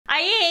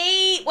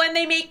when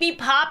they make me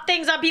pop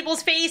things on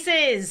people's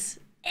faces.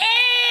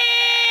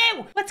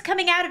 Ew! What's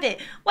coming out of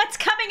it? What's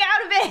coming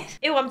out of it?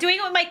 Ew, I'm doing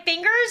it with my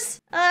fingers?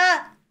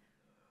 Oh!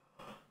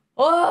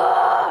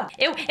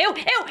 Ew, ew,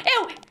 ew,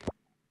 ew!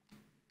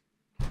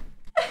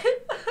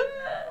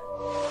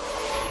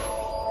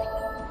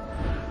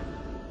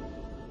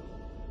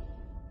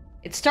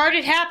 It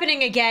started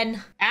happening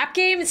again. App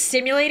games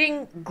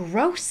simulating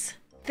gross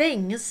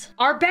things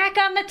are back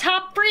on the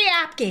top free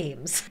app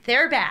games.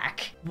 They're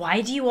back.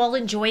 Why do you all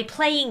enjoy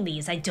playing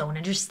these? I don't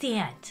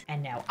understand.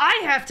 And now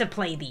I have to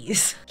play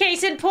these.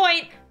 Case in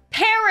point,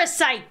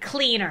 Parasite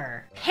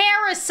Cleaner.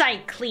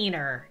 Parasite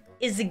Cleaner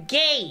is a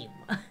game.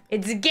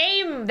 It's a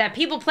game that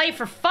people play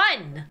for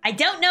fun. I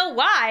don't know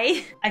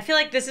why. I feel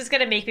like this is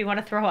gonna make me want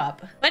to throw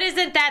up. But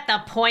isn't that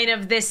the point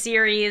of this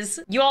series?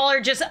 You all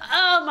are just,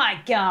 oh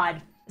my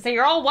God. So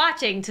you're all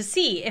watching to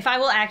see if I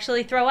will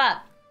actually throw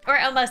up or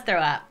almost throw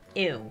up.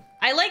 Ew.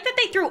 I like that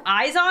they threw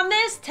eyes on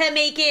this to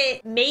make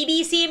it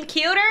maybe seem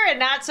cuter and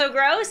not so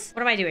gross.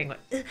 What am I doing? What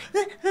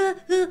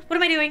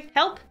am I doing?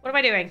 Help? What am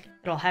I doing?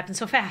 It all happened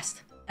so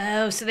fast.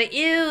 Oh, so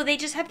they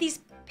just have these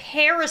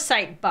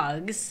parasite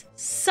bugs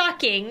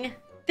sucking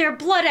their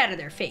blood out of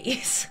their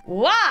face.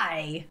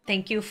 Why?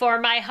 Thank you for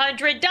my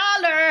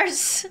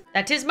 $100.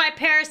 That is my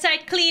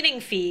parasite cleaning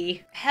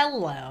fee.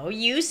 Hello,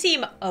 you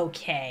seem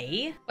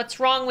okay. What's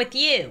wrong with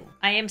you?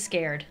 I am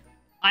scared.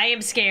 I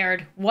am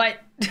scared. What?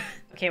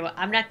 Okay, well,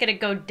 I'm not gonna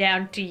go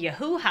down to your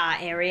hoo-ha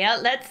area.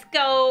 Let's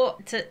go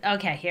to,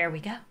 okay, here we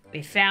go.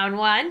 We found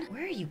one.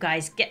 Where are you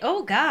guys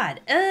oh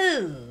God,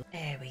 oh.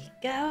 There we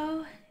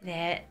go.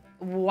 That,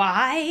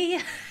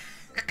 why?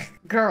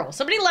 Girl,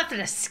 somebody left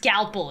a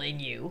scalpel in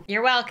you.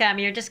 You're welcome,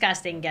 you're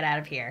disgusting, get out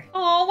of here.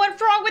 Oh,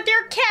 what's wrong with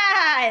your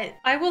cat?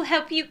 I will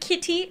help you,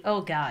 kitty.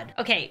 Oh God.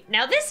 Okay,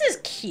 now this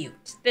is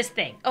cute, this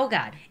thing. Oh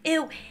God,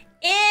 ew,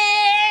 ew,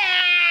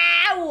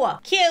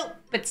 cute,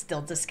 but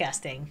still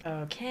disgusting.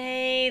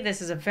 Okay,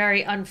 this is a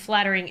very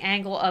unflattering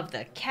angle of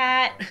the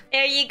cat.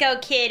 There you go,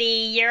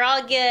 kitty, you're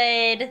all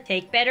good.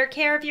 Take better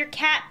care of your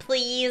cat,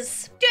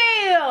 please.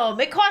 Damn,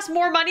 it costs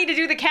more money to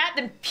do the cat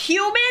than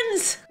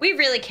humans? We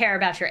really care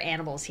about your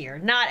animals here.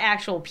 Not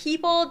actual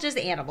people, just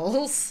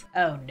animals.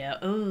 Oh no,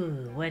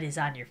 ooh, what is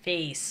on your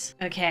face?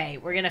 Okay,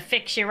 we're gonna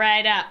fix you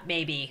right up,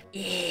 maybe.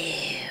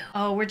 Ew.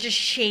 Oh, we're just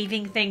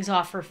shaving things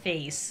off her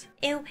face.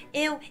 Ew,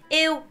 ew,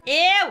 ew,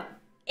 ew,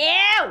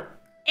 ew.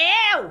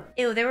 Ew!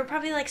 Ew, they were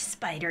probably like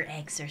spider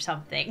eggs or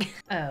something.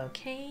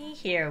 Okay,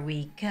 here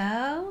we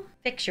go.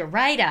 Fix you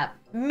right up.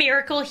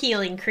 Miracle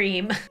healing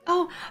cream.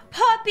 Oh,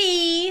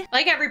 puppy!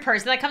 Like every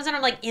person that comes in,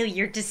 I'm like, ew,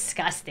 you're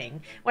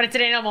disgusting. When it's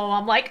an animal,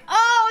 I'm like,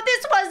 oh,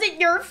 this wasn't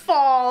your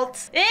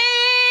fault. Ew!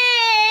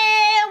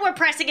 We're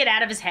pressing it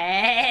out of his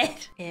head.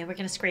 Ew, we're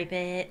gonna scrape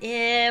it.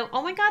 Ew.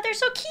 Oh my God, they're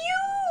so cute.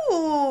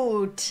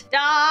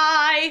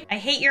 Die. I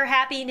hate your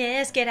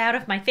happiness. Get out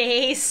of my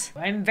face.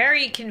 I'm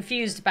very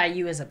confused by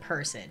you as a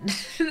person.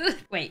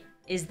 Wait,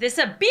 is this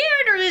a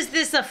beard or is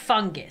this a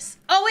fungus?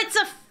 Oh, it's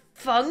a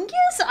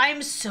fungus?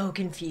 I'm so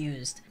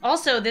confused.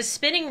 Also, this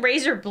spinning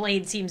razor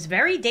blade seems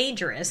very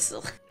dangerous.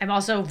 I'm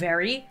also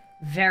very,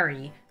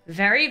 very,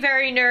 very,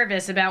 very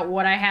nervous about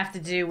what I have to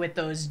do with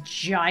those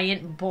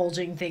giant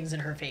bulging things in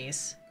her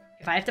face.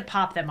 If I have to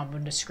pop them, I'm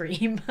going to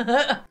scream.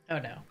 Oh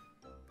no.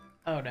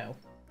 Oh no.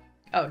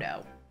 Oh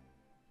no.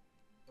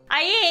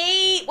 I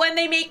hate when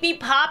they make me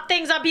pop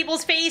things on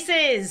people's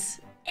faces.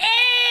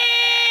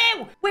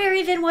 Ew! Where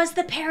even was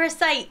the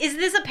parasite? Is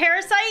this a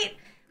parasite?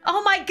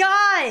 Oh my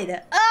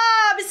God.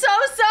 Oh, I'm so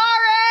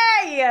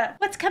sorry.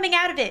 What's coming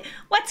out of it?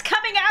 What's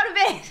coming out of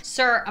it?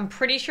 Sir, I'm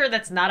pretty sure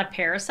that's not a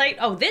parasite.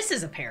 Oh, this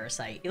is a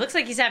parasite. He looks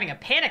like he's having a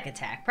panic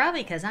attack.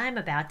 Probably because I'm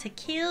about to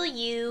kill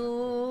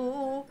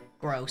you.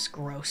 Gross,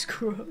 gross,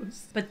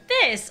 gross. But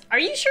this, are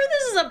you sure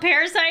this is a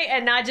parasite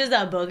and not just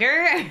a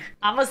booger?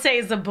 I'm gonna say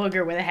it's a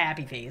booger with a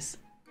happy face.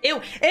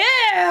 Ew, ew!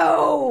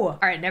 All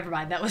right, never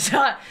mind. That was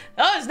not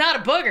a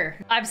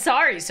booger. I'm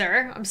sorry,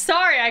 sir. I'm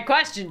sorry I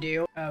questioned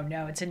you. Oh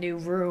no, it's a new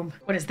room.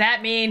 What does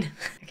that mean?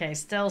 Okay,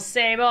 still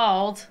same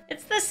old.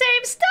 It's the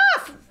same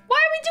stuff. Why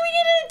are we doing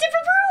it in a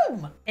different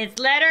room? It's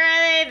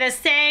literally the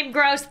same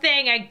gross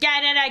thing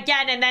again and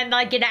again, and then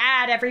like an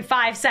ad every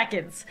 5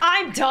 seconds.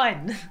 I'm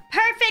done.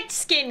 Perfect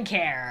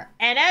skincare.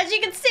 And as you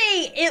can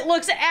see, it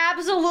looks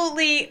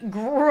absolutely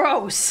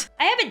gross.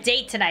 I have a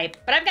date tonight,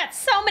 but I've got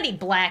so many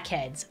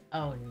blackheads.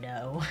 Oh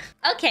no.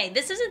 Okay,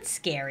 this isn't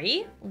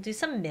scary. We'll do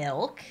some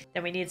milk.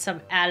 Then we need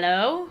some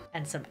aloe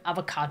and some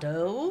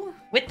avocado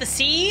with the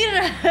seed.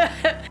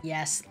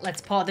 Yes,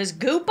 let's pour this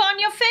goop on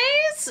your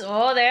face.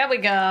 Oh, there we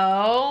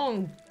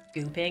go.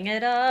 Gooping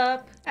it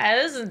up.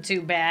 This isn't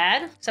too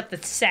bad, except the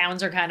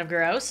sounds are kind of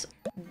gross.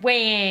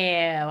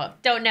 Wow,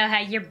 don't know how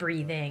you're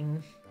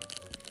breathing.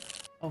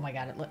 Oh my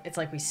God, it's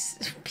like we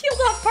peeled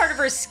off part of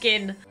her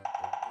skin.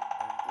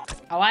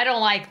 Oh, I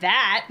don't like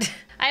that.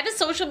 I have a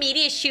social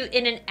media shoot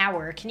in an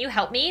hour. Can you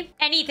help me?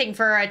 Anything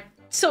for a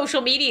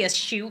social media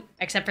shoot,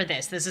 except for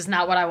this. This is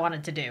not what I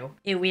wanted to do.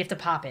 Ew, we have to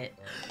pop it.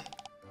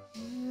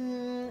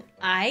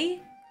 I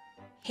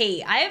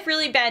hey, I have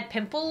really bad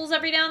pimples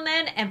every now and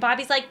then, and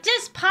Bobby's like,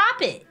 just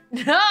pop it.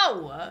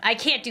 No, I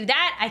can't do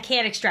that. I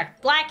can't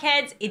extract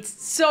blackheads. It's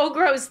so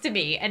gross to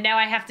me, and now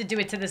I have to do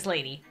it to this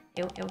lady.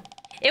 Ew, ew,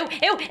 ew,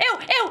 ew, ew,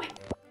 ew.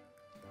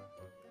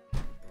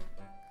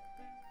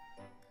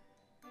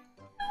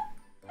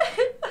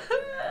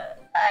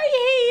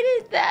 I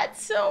hated that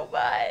so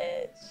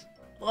much.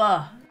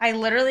 Ugh. I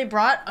literally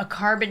brought a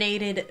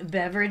carbonated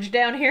beverage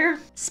down here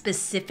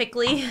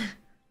specifically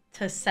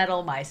to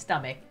settle my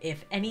stomach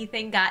if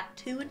anything got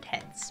too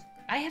intense.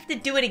 I have to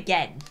do it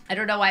again. I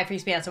don't know why it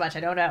freaks me out so much. I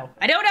don't know.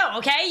 I don't know,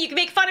 okay? You can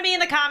make fun of me in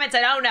the comments.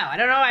 I don't know. I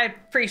don't know why it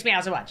freaks me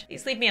out so much.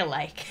 Please leave me a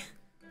like.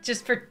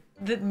 Just for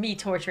me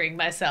torturing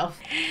myself.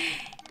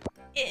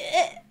 Ew,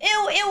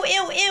 ew, ew,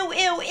 ew, ew,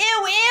 ew,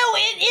 ew,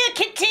 it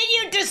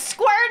continued to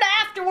squirt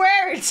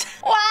afterwards.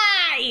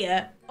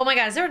 Why? Oh my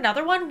God, is there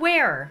another one?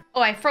 Where?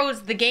 Oh, I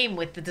froze the game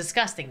with the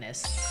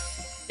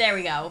disgustingness. There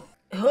we go.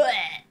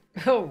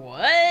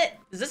 What?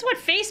 Is this what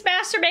face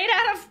masks are made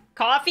out of?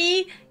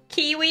 Coffee,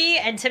 kiwi,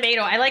 and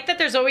tomato. I like that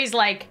there's always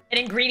like an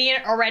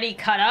ingredient already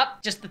cut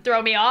up just to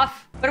throw me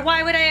off. But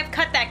why would I have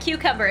cut that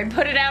cucumber and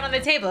put it out on the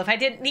table if I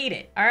didn't need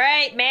it? All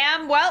right,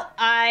 ma'am. Well,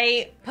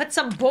 I put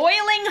some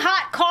boiling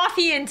hot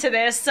coffee into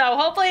this, so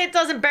hopefully it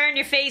doesn't burn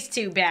your face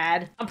too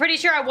bad. I'm pretty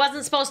sure I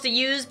wasn't supposed to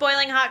use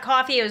boiling hot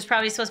coffee. It was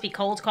probably supposed to be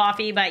cold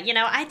coffee, but you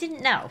know, I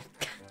didn't know.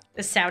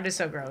 This sound is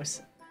so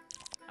gross.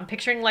 I'm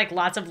picturing like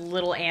lots of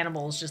little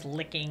animals just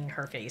licking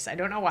her face. I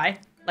don't know why.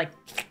 Like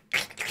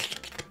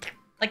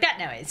that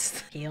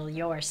noise. Peel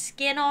your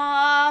skin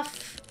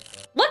off.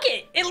 Look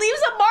it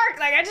leaves a mark.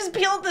 Like I just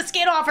peeled the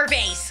skin off her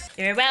face.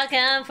 You're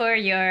welcome for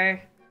your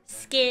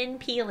skin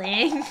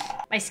peeling.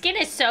 My skin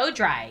is so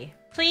dry.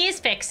 Please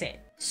fix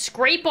it.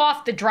 Scrape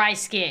off the dry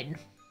skin.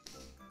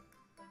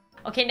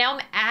 Okay, now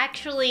I'm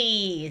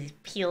actually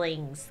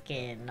peeling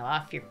skin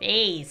off your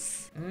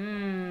face.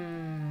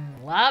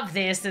 Love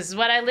this. This is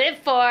what I live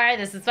for.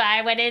 This is why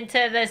I went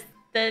into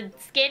the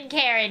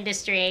skincare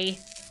industry.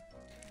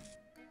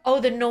 Oh,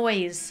 the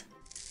noise.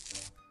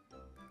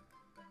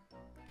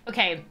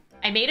 Okay,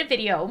 I made a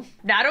video,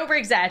 not over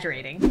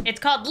exaggerating.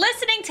 It's called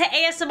Listening to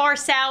ASMR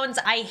Sounds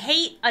I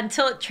Hate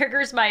Until It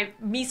Triggers My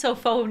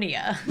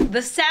Misophonia.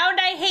 The sound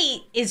I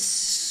hate is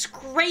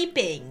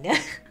scraping,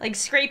 like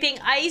scraping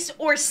ice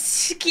or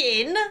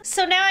skin.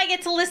 So now I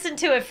get to listen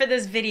to it for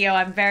this video.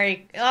 I'm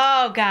very,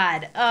 oh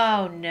God,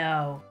 oh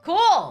no.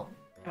 Cool.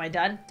 Am I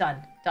done? Done,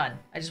 done.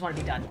 I just want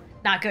to be done.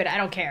 Not good. I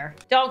don't care.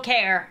 Don't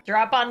care. You're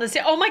up on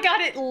the... Oh my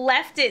God, it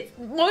left it.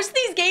 Most of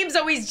these games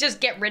always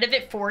just get rid of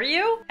it for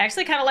you. I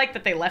actually kind of like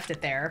that they left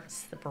it there.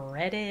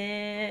 Spread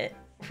it.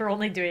 We're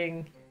only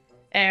doing...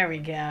 There we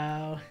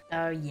go.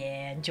 Oh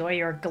yeah, enjoy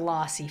your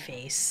glossy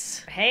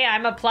face. Hey,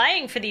 I'm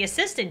applying for the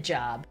assistant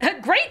job.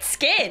 Great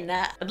skin.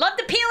 I'd love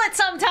to peel it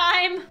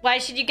sometime. Why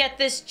should you get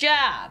this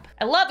job?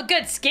 I love a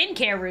good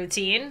skincare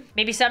routine.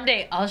 Maybe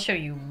someday I'll show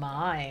you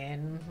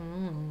mine.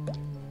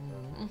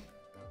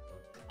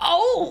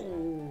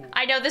 Oh,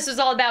 I know this is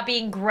all about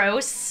being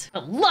gross,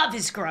 but love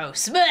is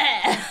gross.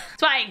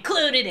 That's why I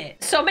included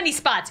it. So many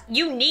spots.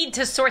 You need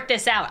to sort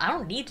this out. I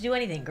don't need to do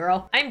anything,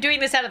 girl. I'm doing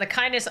this out of the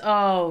kindness.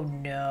 Oh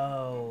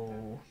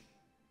no.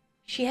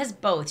 She has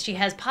both. She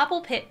has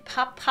pimping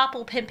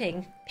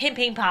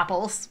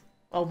popples.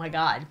 Oh my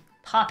God.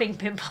 Popping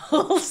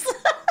pimples.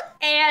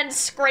 And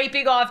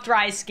scraping off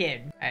dry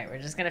skin. All right, we're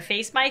just gonna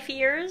face my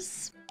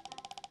fears.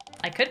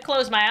 I could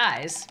close my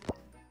eyes.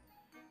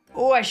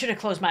 Oh, I should have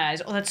closed my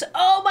eyes. Oh, that's...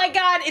 Oh my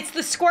God, it's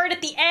the squirt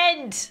at the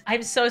end.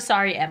 I'm so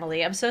sorry,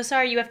 Emily. I'm so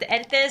sorry you have to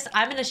edit this.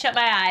 I'm gonna shut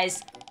my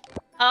eyes.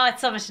 Oh,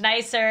 it's so much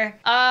nicer.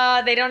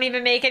 They don't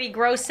even make any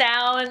gross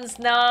sounds.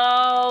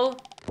 No.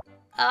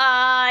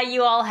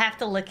 You all have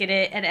to look at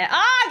it and... Oh God,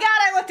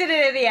 I looked at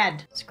it at the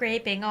end.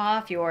 Scraping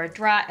off your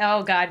dry...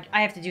 Oh God,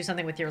 I have to do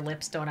something with your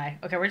lips, don't I?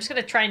 Okay, we're just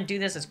gonna try and do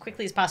this as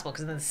quickly as possible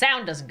because then the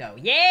sound doesn't go.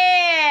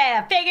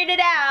 Yeah, figured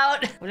it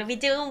out. What are we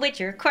doing with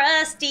your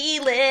crusty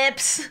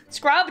lips?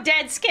 Scrub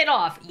dead skin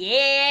off.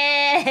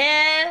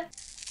 Yeah.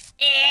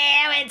 Ew,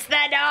 it's the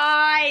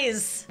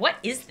noise. What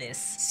is this?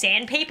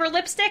 Sandpaper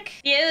lipstick?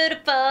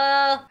 Beautiful.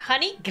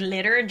 Honey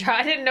glitter and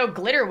dry. I didn't know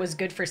glitter was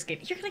good for skin.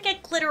 You're gonna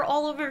get glitter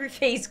all over your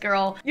face,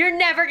 girl. You're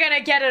never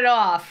gonna get it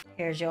off.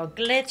 Here's your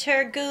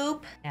glitter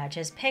goop. Now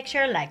just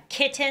picture like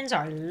kittens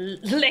are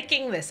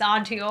licking this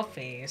onto your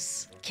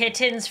face.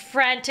 Kittens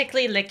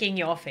frantically licking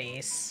your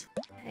face.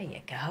 There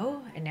you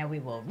go. And now we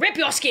will rip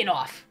your skin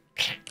off.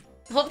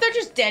 I love they're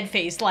just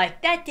dead-faced,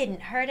 like, that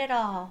didn't hurt at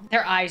all.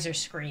 Their eyes are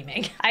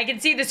screaming. I can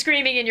see the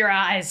screaming in your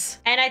eyes.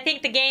 And I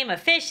think the game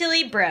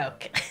officially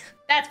broke.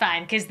 That's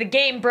fine, because the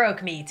game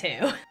broke me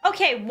too.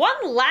 Okay, one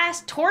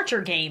last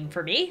torture game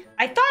for me.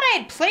 I thought I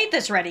had played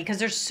this already because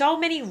there's so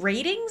many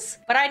ratings,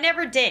 but I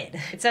never did.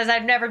 It says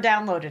I've never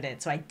downloaded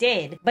it, so I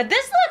did. But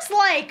this looks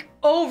like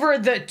over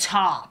the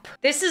top.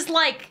 This is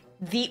like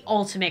the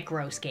ultimate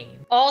gross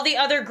game. All the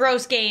other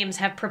gross games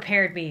have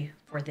prepared me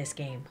for this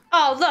game.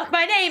 Oh, look,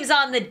 my name's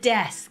on the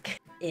desk.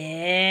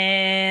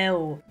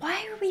 Ew.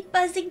 Why are we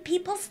buzzing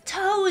people's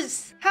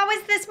toes? How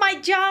is this my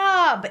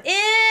job?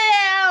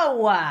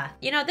 Ew.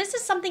 You know, this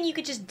is something you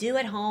could just do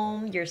at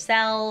home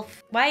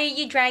yourself. Why are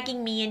you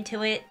dragging me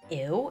into it?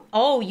 Ew.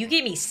 Oh, you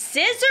gave me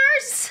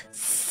scissors?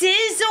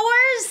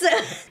 Scissors?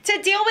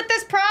 To deal with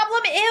this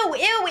problem? Ew,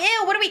 ew,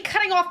 ew. What are we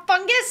cutting off,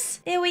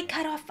 fungus? Ew, we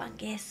cut off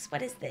fungus.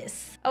 What is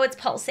this? Oh, it's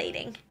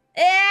pulsating.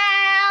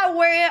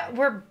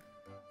 Ew,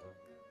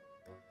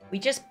 we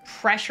just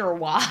pressure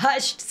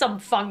washed some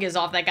fungus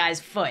off that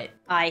guy's foot.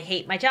 I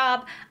hate my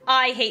job.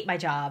 I hate my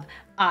job.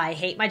 I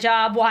hate my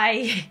job.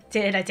 Why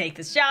did I take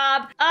this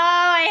job? Oh,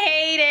 I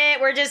hate it.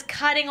 We're just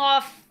cutting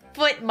off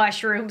foot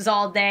mushrooms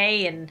all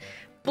day and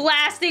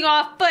blasting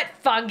off foot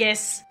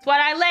fungus. It's what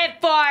I live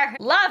for.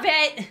 Love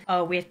it.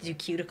 Oh, we have to do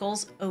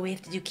cuticles. Oh, we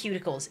have to do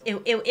cuticles.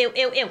 Ew, ew, ew,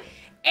 ew, ew. Ew,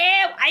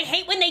 I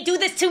hate when they do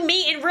this to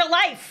me in real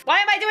life. Why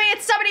am I doing it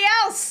to somebody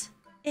else?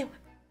 Ew.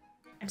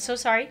 I'm so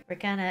sorry. We're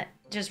gonna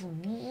just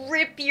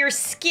rip your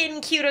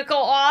skin cuticle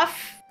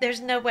off.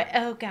 There's no way.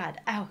 Oh God.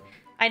 Ow.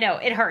 I know.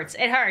 It hurts.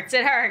 It hurts.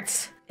 It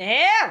hurts.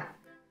 Ew.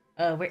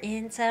 Oh, we're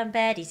in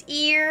somebody's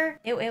ear.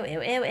 Ew, ew,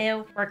 ew, ew,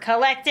 ew. We're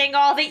collecting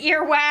all the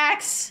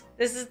earwax.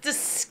 This is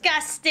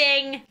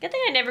disgusting. Good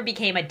thing I never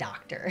became a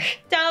doctor.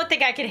 Don't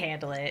think I could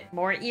handle it.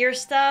 More ear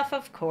stuff,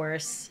 of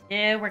course.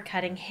 Ew, we're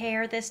cutting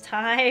hair this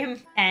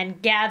time.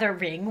 And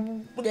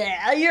gathering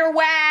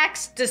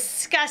earwax.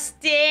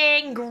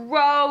 Disgusting.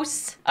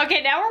 Gross.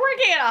 Okay, now we're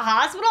working at a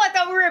hospital? I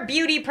thought we were a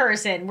beauty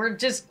person. We're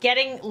just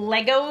getting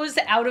Legos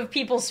out of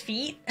people's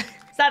feet.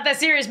 It's not that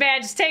serious,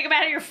 man. Just take them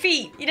out of your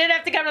feet. You didn't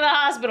have to come to the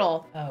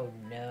hospital. Oh,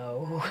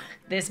 no.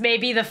 This may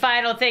be the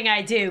final thing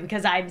I do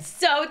because I'm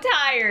so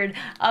tired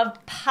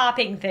of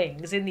popping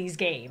things in these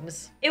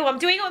games. Ew, I'm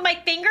doing it with my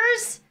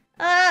fingers?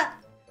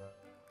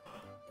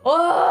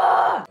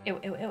 Oh! Ew,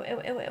 ew, ew,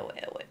 ew, ew, ew,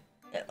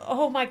 ew.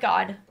 Oh, my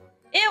God.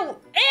 Ew, ew,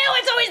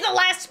 it's always the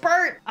last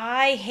spurt.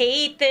 I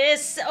hate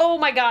this. Oh,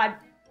 my God.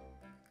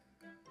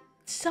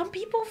 Some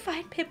people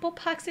find pimple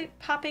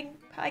popping,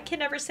 I can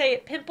never say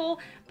it,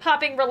 pimple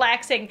popping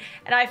relaxing,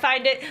 and I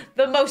find it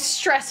the most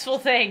stressful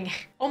thing.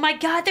 Oh my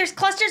God, there's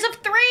clusters of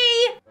 3!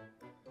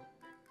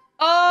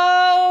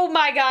 Oh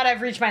my God,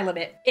 I've reached my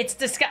limit. It's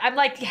disgusting. I'm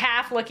like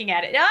half looking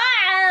at it.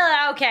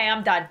 Ah, okay,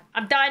 I'm done.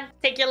 I'm done.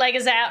 Take your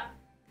legs out.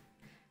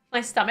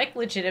 My stomach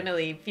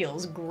legitimately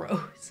feels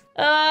gross.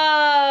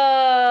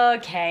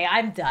 Okay,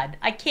 I'm done.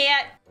 I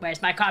can't.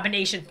 Where's my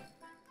combination?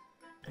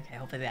 Okay,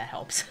 hopefully that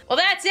helps. Well,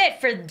 that's it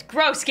for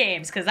gross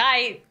games, because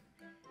I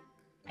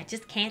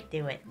just can't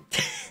do it.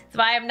 That's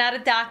why I'm not a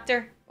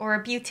doctor or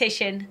a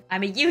beautician.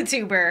 I'm a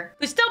YouTuber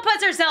who still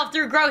puts herself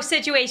through gross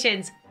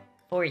situations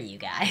for you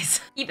guys.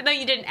 Even though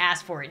you didn't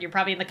ask for it, you're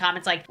probably in the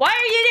comments like, why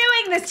are you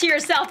doing this to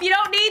yourself? You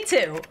don't need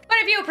to. But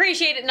if you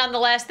appreciate it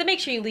nonetheless, then make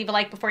sure you leave a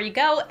like before you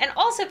go. And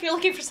also, if you're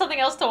looking for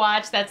something else to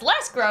watch that's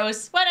less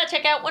gross, why not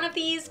check out one of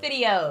these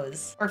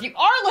videos? Or if you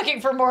are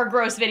looking for more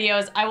gross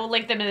videos, I will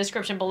link them in the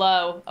description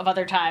below of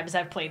other times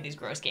I've played these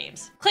gross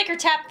games. Click or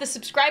tap the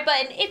subscribe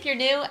button if you're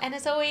new. And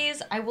as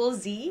always, I will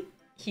see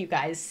you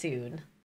guys soon.